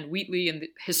Tangwall and Wheatley, and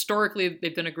historically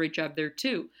they've done a great job there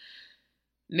too.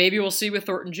 Maybe we'll see with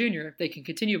Thornton Jr. if they can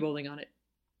continue building on it.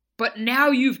 But now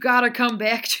you've got to come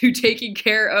back to taking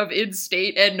care of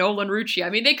in-state and Nolan Rucci. I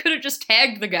mean, they could have just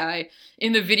tagged the guy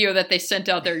in the video that they sent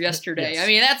out there yesterday. Yes. I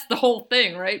mean, that's the whole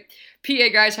thing, right? PA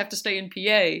guys have to stay in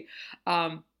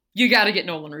PA. You got to get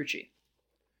Nolan Rucci.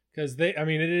 Because it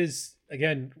is,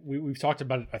 again, we've talked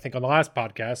about it, I think, on the last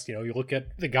podcast. You know, you look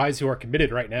at the guys who are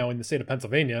committed right now in the state of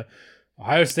Pennsylvania.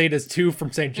 Ohio State has 2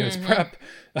 from St. Joe's Prep.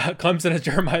 Clemson has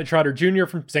Jeremiah Trotter Jr.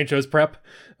 from St. Joe's Prep.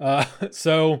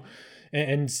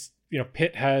 And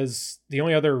Pitt has the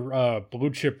only other blue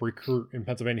chip recruit in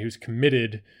Pennsylvania who's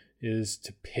committed is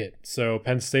to Pitt. So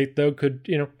Penn State, though, could,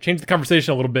 change the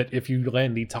conversation a little bit if you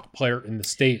land the top player in the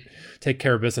state, take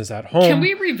care of business at home. Can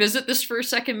we revisit this for a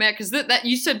second, Matt? Because that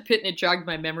you said Pitt, and it jogged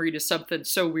my memory to something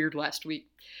so weird last week.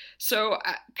 So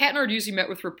Pat Narduzzi met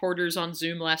with reporters on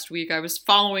Zoom last week. I was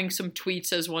following some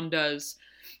tweets, as one does.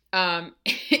 And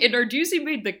Narduzzi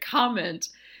made the comment,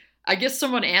 I guess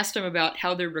someone asked him about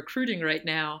how they're recruiting right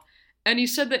now, and he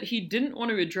said that he didn't want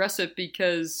to address it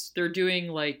because they're doing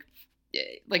like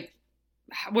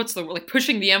what's the word? Like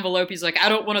pushing the envelope. He's like, I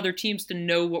don't want other teams to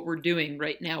know what we're doing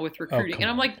right now with recruiting. And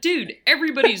I'm like, dude,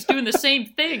 everybody's doing the same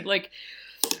thing. Like,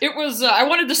 it was, I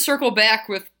wanted to circle back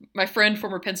with my friend,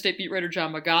 former Penn State beat writer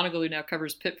John McGonigal, who now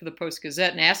covers Pitt for the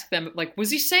Post-Gazette, and ask them, like, was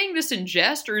he saying this in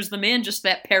jest, or is the man just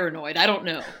that paranoid? I don't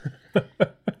know.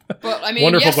 But, I mean,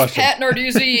 wonderful yes, question. Pat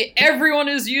Narduzzi, everyone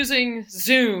is using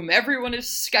Zoom. Everyone is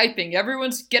Skyping.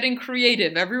 Everyone's getting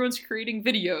creative. Everyone's creating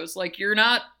videos. Like, you're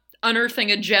not unearthing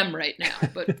a gem right now.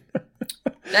 But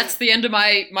that's the end of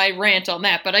my rant on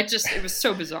that. But it was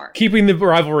so bizarre. Keeping the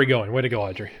rivalry going. Way to go,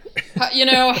 Audrey.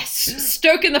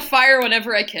 Stoking the fire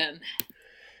whenever I can.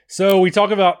 So we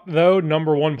talk about, though,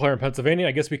 number 1 player in Pennsylvania.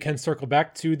 I guess we can circle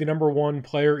back to the number 1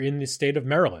 player in the state of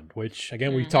Maryland, which,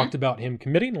 again, we talked about him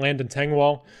committing, Landon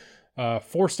Tengwall,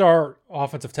 4-star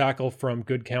offensive tackle from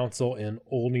Good Counsel in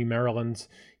Olney, Maryland.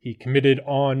 He committed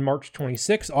on March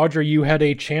 26. Audrey, you had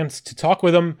a chance to talk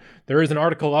with him. There is an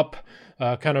article up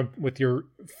kind of with your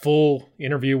full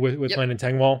interview with Landon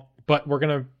Tengwall, but we're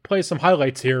going to play some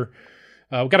highlights here.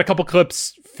 We've got a couple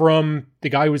clips from the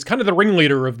guy who was kind of the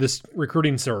ringleader of this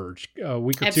recruiting surge. A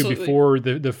week or two before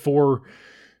the 4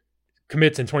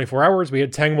 commits in 24 hours, we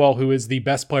had Tengwall, who is the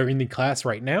best player in the class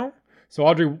right now. So,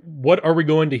 Audrey, what are we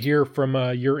going to hear from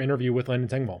your interview with Landon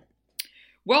Tengwall?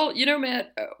 Well,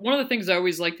 Matt, one of the things I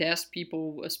always like to ask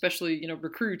people, especially,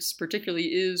 recruits particularly,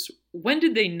 is when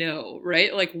did they know,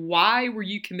 right? Like, why were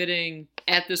you committing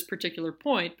at this particular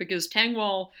point? Because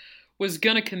Tengwall was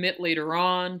going to commit later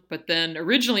on, but then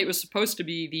originally it was supposed to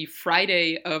be the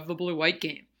Friday of the Blue-White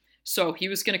game. So he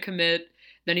was going to commit.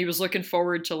 Then he was looking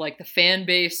forward to like the fan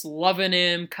base loving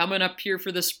him, coming up here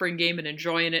for the spring game and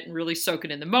enjoying it and really soaking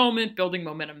in the moment, building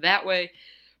momentum that way.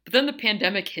 But then the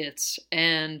pandemic hits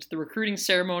and the recruiting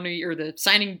ceremony, or the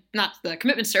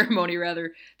commitment ceremony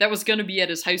rather, that was going to be at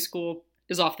his high school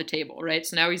is off the table, right?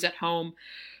 So now he's at home.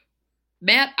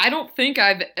 Matt, I don't think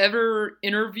I've ever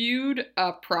interviewed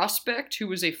a prospect who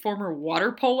was a former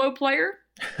water polo player.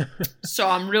 So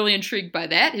I'm really intrigued by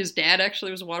that. His dad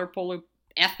actually was a water polo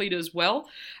athlete as well.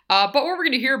 But what we're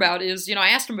going to hear about is, I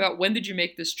asked him about when did you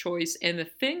make this choice? And the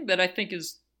thing that I think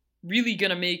is really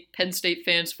going to make Penn State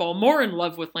fans fall more in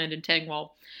love with Landon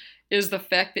Tengwall is the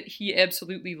fact that he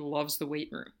absolutely loves the weight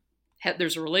room.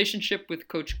 There's a relationship with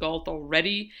Coach Galt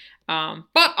already, but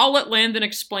I'll let Landon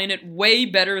explain it way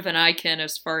better than I can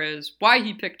as far as why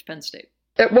he picked Penn State.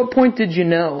 At what point did you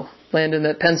know, Landon,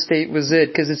 that Penn State was it?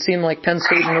 Because it seemed like Penn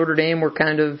State and Notre Dame were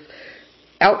kind of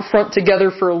out front together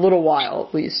for a little while,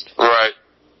 at least. Right.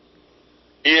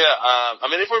 Yeah.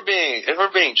 If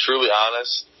we're being truly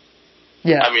honest,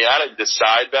 yeah. I had to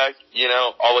decide back,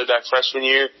 all the way back freshman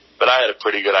year. But I had a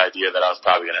pretty good idea that I was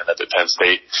probably going to end up at Penn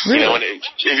State. Really?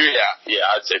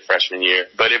 I'd say freshman year.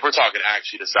 But if we're talking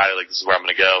actually decided, like, this is where I'm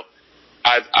going to go,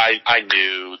 I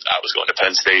knew I was going to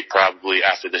Penn State probably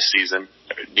after this season,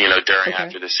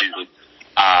 after this season.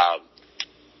 I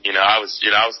was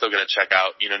still going to check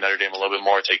out, Notre Dame a little bit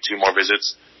more, take 2 more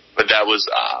visits. But that was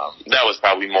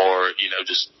probably more,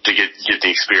 just to get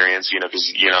the experience, because,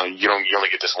 you only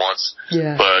get this once.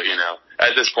 Yeah. But,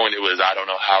 at this point it was, I don't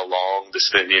know how long this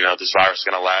virus is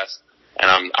going to last.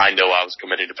 And I know I was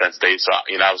committed to Penn State, so,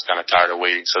 I was kind of tired of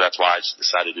waiting. So that's why I just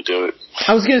decided to do it.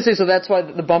 I was going to say, so that's why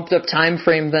the bumped up time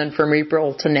frame then from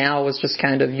April to now was just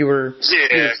kind of, you were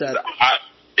set.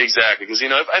 Exactly, because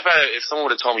if someone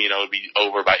would have told me it'd be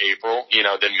over by April,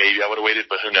 then maybe I would have waited.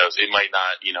 But who knows? It might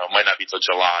not. It might not be till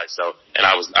July. So, and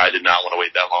I did not want to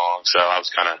wait that long. So I was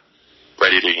kind of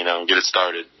ready to get it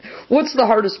started. What's the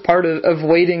hardest part of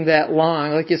waiting that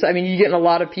long? Like you said, I mean, you're getting a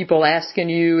lot of people asking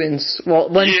you, and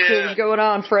when's school going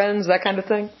on, friends, that kind of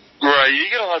thing. Right, you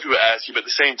get a lot of people ask you, but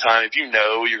at the same time, if you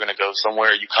know you're going to go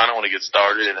somewhere, you kind of want to get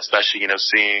started, and especially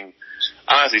seeing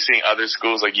other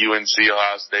schools like UNC,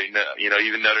 Ohio State,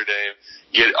 even Notre Dame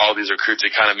get all these recruits,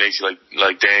 it kind of makes you like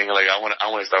dang, like I want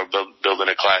to start building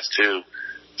a class too.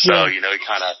 So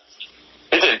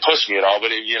it didn't push me at all, but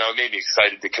it made me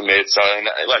excited to commit. So, and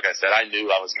like I said, I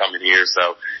knew I was coming here,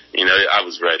 so I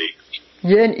was ready.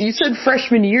 Yeah, and you said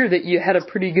freshman year that you had a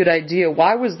pretty good idea.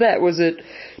 Why was that? Was it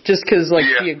just because,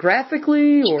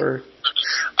 geographically, or?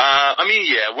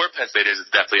 Where Penn State is,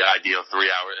 it's definitely ideal. 3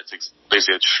 hours. It's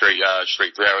basically a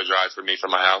straight 3 hour drive for me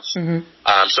from my house. Mm-hmm.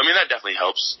 So that definitely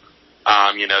helps.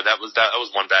 That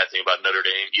was one bad thing about Notre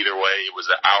Dame. Either way, it was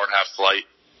an hour and a half flight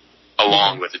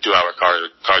along with a 2 hour car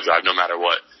drive, no matter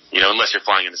what. Unless you're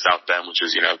flying into South Bend, which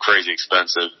is crazy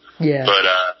expensive. Yeah. But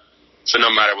so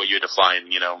no matter what, you had to fly in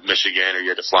Michigan, or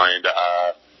you had to fly into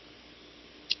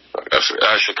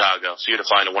Chicago. So you had to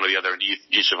fly into one or the other, and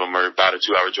each of them are about a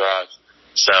 2 hour drive.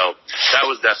 So that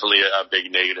was definitely a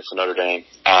big negative for Notre Dame.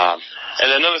 And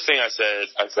another thing I said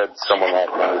to someone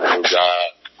last night was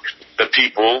the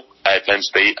people at Penn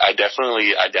State, I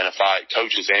definitely identify,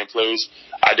 coaches and players,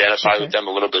 identify with them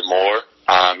a little bit more,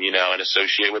 and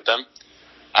associate with them.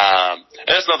 And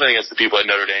that's nothing against the people at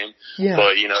Notre Dame,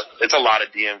 but, it's a lot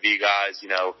of DMV guys,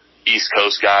 East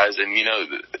Coast guys, and,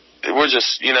 we're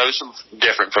just, it's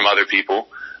different from other people.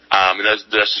 And that's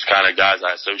just kind of guys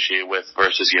I associate with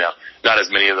versus, not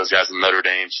as many of those guys in Notre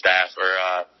Dame staff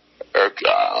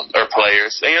or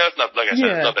players. And, it's not, like I said,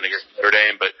 it's nothing against Notre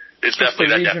Dame, but it's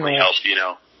definitely helped,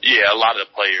 a lot of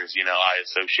the players, I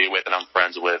associate with and I'm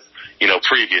friends with,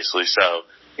 previously. So,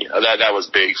 that was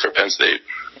big for Penn State.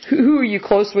 Who are you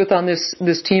close with on this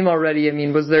team already? I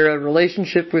mean, was there a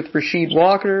relationship with Rasheed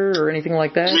Walker or anything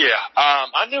like that? Yeah,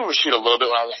 I knew Rasheed a little bit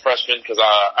when I was a freshman because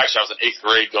I was in 8th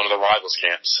grade going to the Rivals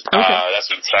camps. Okay. That's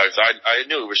when it started. So I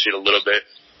knew Rasheed a little bit.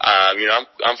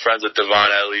 I'm friends with Devon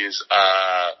Ellies,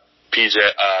 PJ,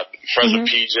 friends with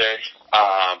PJ,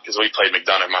 because we played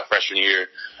McDonough my freshman year.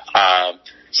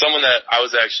 Someone that I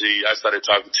started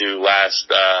talking to last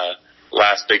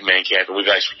big man camp, and we've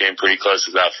actually became pretty close,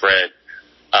 is Fred.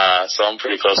 So I'm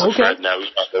pretty close to Fred now. We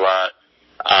talked a lot.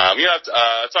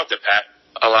 I talked to Pat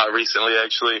a lot recently,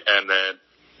 actually, and then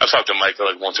I've talked to Michael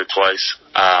like once or twice.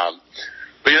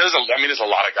 But there's a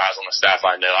lot of guys on the staff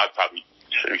I know.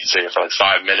 We could say it for like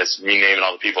 5 minutes, me naming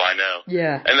all the people I know.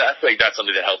 Yeah. And I think that's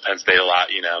something that helped Penn State a lot.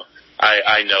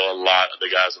 I know a lot of the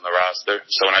guys on the roster,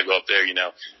 so when I go up there, and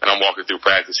I'm walking through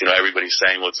practice, everybody's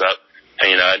saying what's up.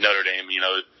 And at Notre Dame,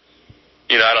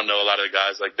 I don't know a lot of the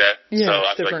guys like that. Yeah, so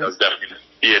I feel like that was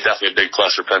definitely a big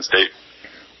plus for Penn State.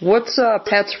 What's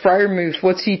Pat's Freiermuth?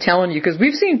 What's he telling you? Because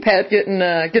we've seen Pat getting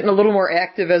a little more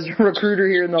active as a recruiter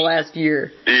here in the last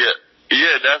year.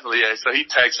 Yeah, definitely. Yeah. So he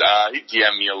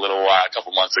DM'd me a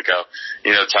couple months ago,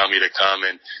 telling me to come.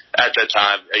 And at that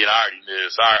time, I already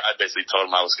knew. So I basically told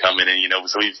him I was coming. And,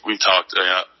 so we've talked,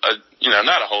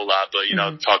 not a whole lot, but,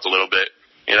 talked a little bit.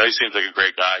 He seems like a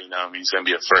great guy. He's going to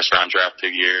be a first-round draft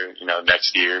pick year,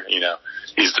 next year.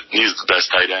 He's the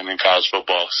best tight end in college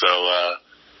football. So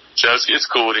it's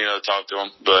cool, to talk to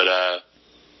him. But,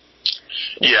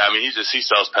 he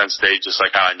sells Penn State just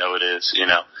like how I know it is,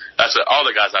 That's all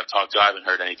the guys I've talked to. I haven't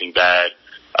heard anything bad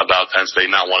about Penn State.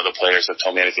 Not one of the players have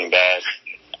told me anything bad.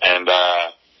 And,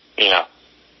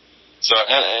 so,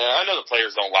 and I know the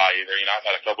players don't lie either. I've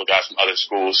had a couple of guys from other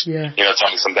schools,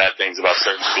 tell me some bad things about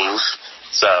certain schools.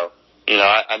 So,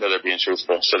 I know they're being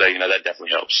truthful. So that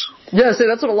definitely helps. Yeah, so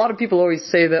that's what a lot of people always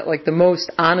say, that like the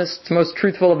most honest, most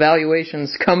truthful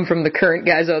evaluations come from the current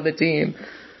guys on the team.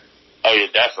 Oh yeah,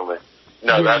 definitely.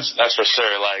 No, that's for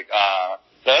sure. Like,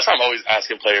 that's why I'm always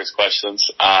asking players questions.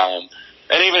 And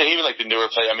even like the newer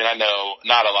players, I know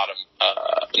not a lot of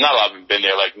them have been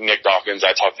there. Like Nick Dawkins,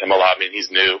 I talked to him a lot.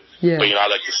 He's new. Yeah. But, I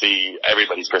like to see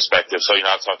everybody's perspective. So,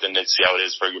 I've talked to Nick, see how it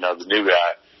is for, the new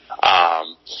guy.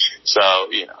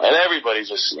 And everybody's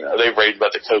just, they've raved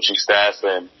about the coaching staff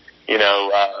and,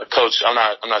 Coach, I'm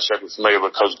not sure if you're familiar,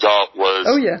 but Coach Galt was.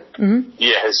 Oh yeah. Mm-hmm.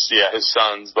 Yeah, his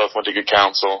sons both went to Good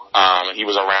Counsel. And he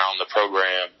was around the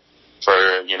program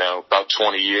for, about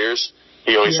 20 years.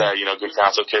 He always had, Good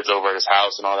Counsel kids over at his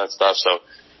house and all that stuff. So,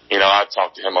 I've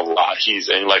talked to him a lot.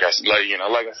 And like I said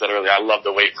earlier, I love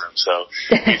the weight room. So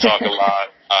we talk a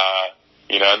lot,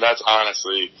 and that's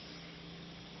honestly,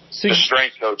 the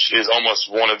strength coach is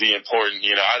almost one of the important,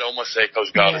 I'd almost say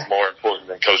Coach Galt is more important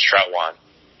than Coach Troutwine,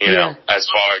 know, as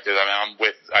far as,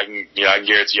 I can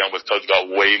guarantee I'm with Coach Galt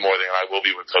way more than I will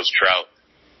be with Coach Trout.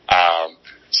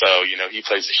 So, he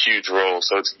plays a huge role.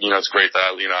 So it's, it's great that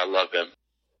I love him.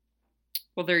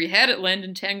 Well, there you had it,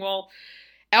 Landon Tengwall,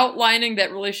 outlining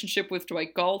that relationship with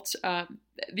Dwight Galt.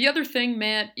 The other thing,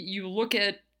 Matt, you look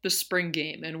at the spring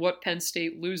game and what Penn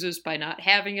State loses by not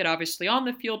having it, obviously on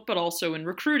the field, but also in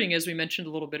recruiting, as we mentioned a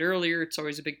little bit earlier. It's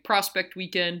always a big prospect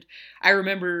weekend. I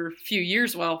remember a few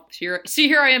years, here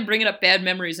I am bringing up bad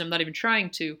memories. I'm not even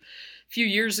trying to. A few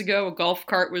years ago, a golf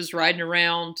cart was riding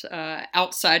around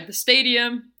outside the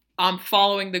stadium. I'm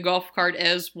following the golf cart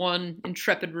as one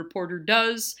intrepid reporter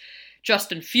does.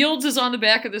 Justin Fields is on the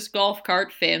back of this golf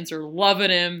cart. Fans are loving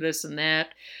him, this and that.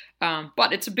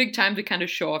 But it's a big time to kind of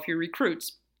show off your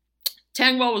recruits.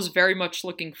 Tengwall was very much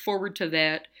looking forward to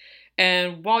that.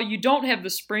 And while you don't have the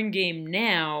spring game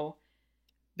now,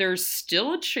 there's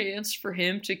still a chance for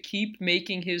him to keep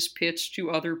making his pitch to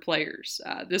other players.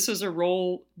 This is a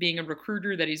role, being a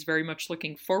recruiter, that he's very much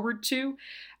looking forward to.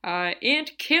 And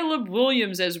Caleb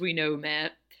Williams, as we know,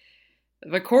 Matt,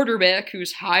 the quarterback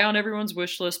who's high on everyone's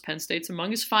wish list. Penn State's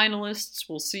among his finalists.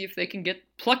 We'll see if they can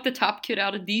pluck the top kid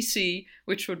out of D.C.,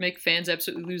 which would make fans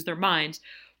absolutely lose their minds.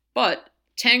 But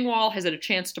Tengwall has had a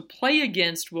chance to play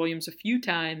against Williams a few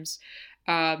times.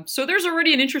 So there's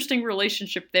already an interesting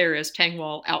relationship there, as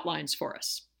Tengwall outlines for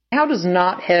us. How does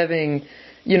not having,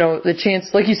 the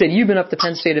chance, like you said, you've been up to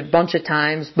Penn State a bunch of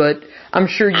times, but I'm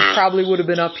sure you probably would have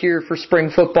been up here for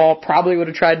spring football, probably would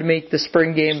have tried to make the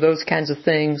spring game, those kinds of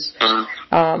things.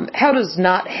 How does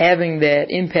not having that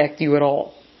impact you at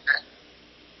all?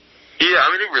 Yeah,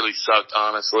 it really sucked,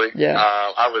 honestly. Yeah.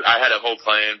 I had a whole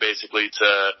plan basically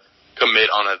to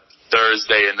commit on a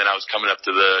Thursday, and then I was coming up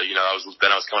to I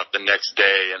was coming up the next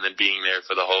day, and then being there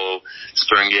for the whole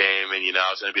spring game, and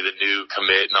I was going to be the new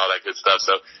commit and all that good stuff.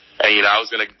 So, and I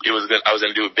was going to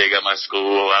do it big at my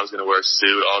school. I was going to wear a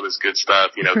suit, all this good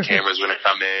stuff. Cameras were going to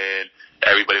come in,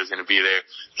 everybody was going to be there.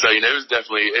 So,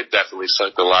 it definitely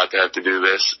sucked a lot to have to do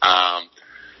this.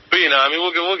 But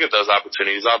we'll get those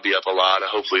opportunities. I'll be up a lot.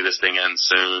 Hopefully this thing ends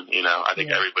soon. I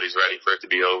think everybody's ready for it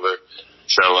to be over.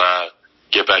 So,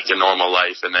 get back to normal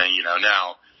life, and then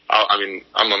now I'm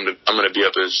going to be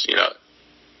up as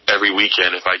every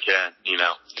weekend if I can,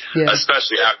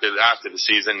 especially after the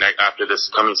season, after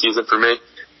this coming season for me,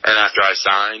 and after I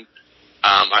sign.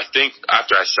 I think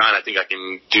after I sign, I think I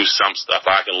can do some stuff.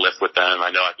 I can lift with them.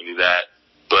 I know I can do that,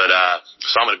 but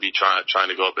so I'm going to be trying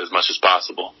to go up as much as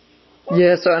possible.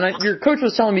 Yeah. So, and your coach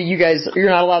was telling me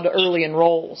you're not allowed to early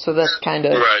enroll, so that's kind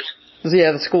of right.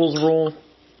 Yeah, the school's rule.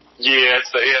 Yeah, it's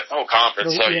the whole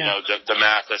conference. So, the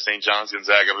math at St. John's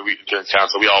Gonzaga, we can count,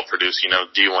 so we all produce,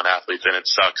 D1 athletes, and it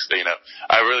sucks.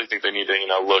 I really think they need to,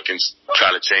 look and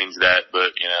try to change that,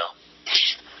 but,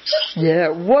 Yeah.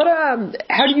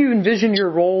 How do you envision your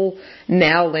role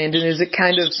now, Landon? Is it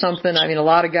kind of something, a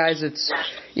lot of guys, it's,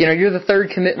 you're the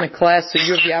third commit in the class, so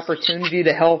you have the opportunity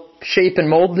to help shape and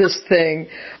mold this thing.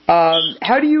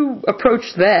 How do you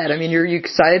approach that? Are you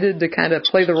excited to kind of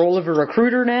play the role of a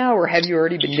recruiter now, or have you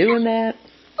already been doing that?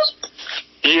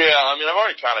 Yeah, I've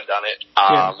already kind of done it,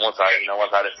 once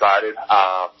I decided.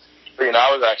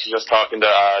 I was actually just talking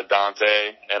to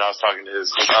Dante, and I was talking to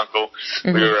his uncle.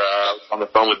 Mm-hmm. We were on the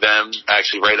phone with them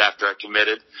actually right after I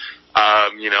committed.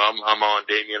 I'm on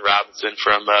Damian Robinson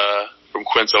from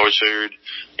Quince Orchard.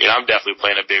 I'm definitely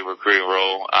playing a big recruiting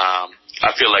role.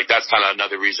 I feel like that's kind of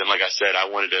another reason, like I said, I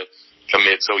wanted to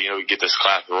commit so we get this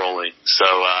class rolling. So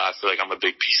I feel like I'm a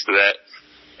big piece to that,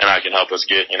 and I can help us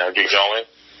get going.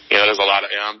 There's a lot of,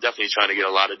 I'm definitely trying to get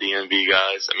a lot of DMV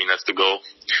guys. That's the goal.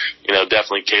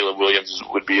 Definitely Caleb Williams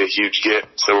would be a huge get,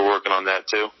 so we're working on that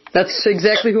too. That's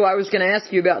exactly who I was going to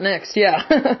ask you about next, yeah.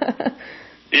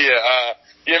 Me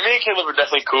and Caleb are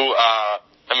definitely cool.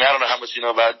 I don't know how much you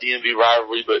know about DMV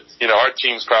rivalry, but, our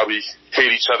teams probably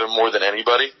hate each other more than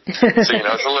anybody. So, it's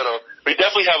we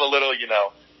definitely have a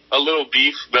little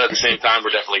beef, but at the same time,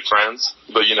 we're definitely friends.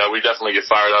 But, we definitely get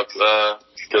fired up,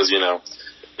 because, we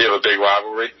have a big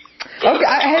rivalry. Okay,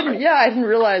 I hadn't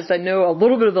realized. I know a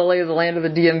little bit of the lay of the land of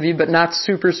the DMV, but not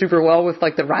super, super well with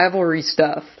the rivalry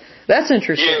stuff. That's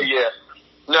interesting. Yeah.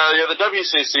 The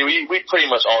WCC, we pretty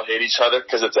much all hate each other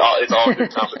because it's all good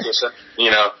competition,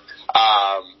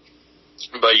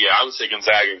 But yeah, I would say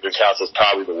Gonzaga and Gonçalves is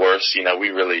probably the worst. We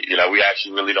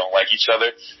actually really don't like each other.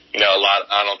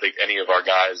 I don't think any of our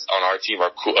guys on our team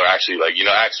are cool, or actually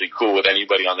cool with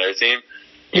anybody on their team.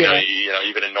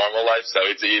 Even in normal life. So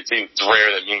it's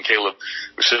rare that me and Caleb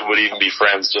would even be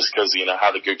friends just because,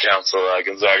 how the good counsel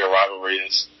Gonzaga rivalry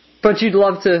is. But you'd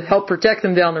love to help protect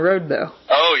him down the road, though.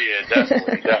 Oh yeah,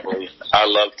 definitely, definitely. I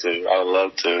would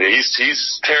love to. He's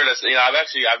teared us.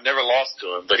 I've never lost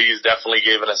to him, but he's definitely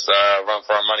given us a run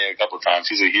for our money a couple of times.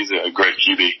 He's a great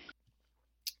QB.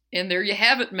 And there you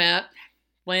have it, Matt.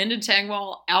 Landon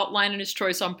Tengwall outlining his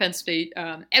choice on Penn State.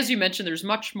 As you mentioned, there's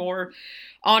much more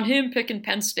on him picking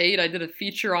Penn State. I did a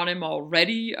feature on him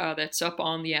already. That's up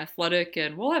on The Athletic,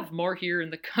 and we'll have more here in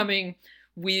the coming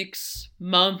weeks,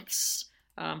 months.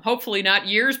 Hopefully not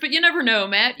years, but you never know,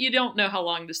 Matt. You don't know how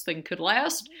long this thing could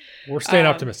last. We're staying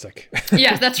optimistic.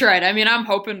 Yeah, that's right. I mean, I'm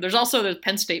hoping. There's also the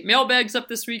Penn State mailbags up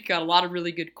this week. Got a lot of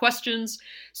really good questions.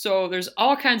 So there's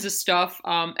all kinds of stuff.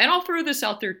 And I'll throw this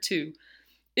out there too.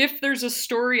 If there's a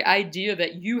story idea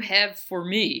that you have for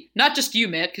me, not just you,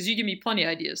 Matt, because you give me plenty of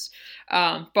ideas,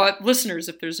 but listeners,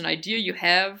 if there's an idea you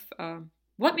have,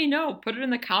 let me know. Put it in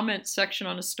the comments section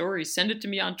on a story. Send it to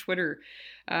me on Twitter.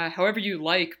 However you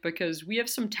like, because we have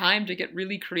some time to get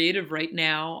really creative right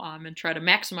now and try to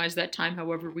maximize that time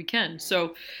however we can.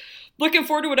 So looking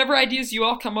forward to whatever ideas you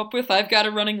all come up with. I've got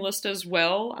a running list as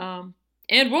well.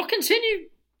 And we'll continue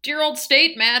Dear Old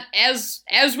State, Matt, as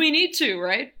we need to,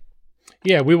 right?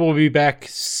 Yeah, we will be back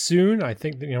soon. I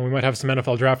think we might have some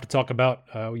NFL draft to talk about.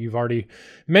 You've already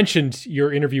mentioned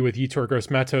your interview with Yetur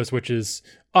Gross-Matos, which is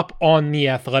up on The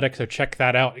Athletic, so check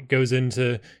that out. It goes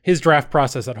into his draft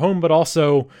process at home, but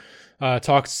also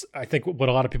talks, I think what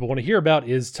a lot of people want to hear about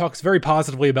is talks very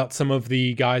positively about some of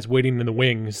the guys waiting in the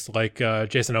wings, like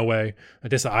Jason Owe,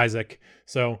 Adissa Isaac.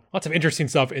 So lots of interesting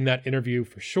stuff in that interview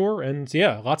for sure. And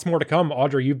yeah, lots more to come.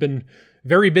 Audrey, you've been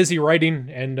very busy writing,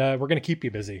 and we're going to keep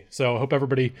you busy. So I hope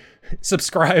everybody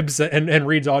subscribes and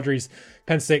reads Audrey's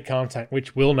Penn State content,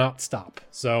 which will not stop.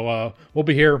 So we'll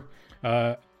be here.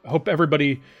 Hope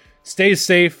everybody stays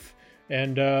safe.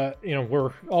 And,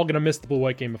 we're all going to miss the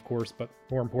blue-white game, of course, but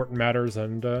more important matters.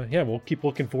 And, we'll keep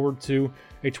looking forward to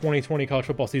a 2020 college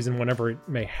football season whenever it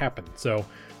may happen. So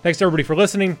thanks to everybody for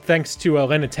listening. Thanks to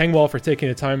Landon Tengwall for taking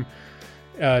the time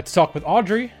to talk with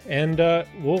Audrey. And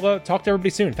we'll talk to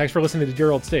everybody soon. Thanks for listening to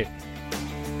Dear Old State.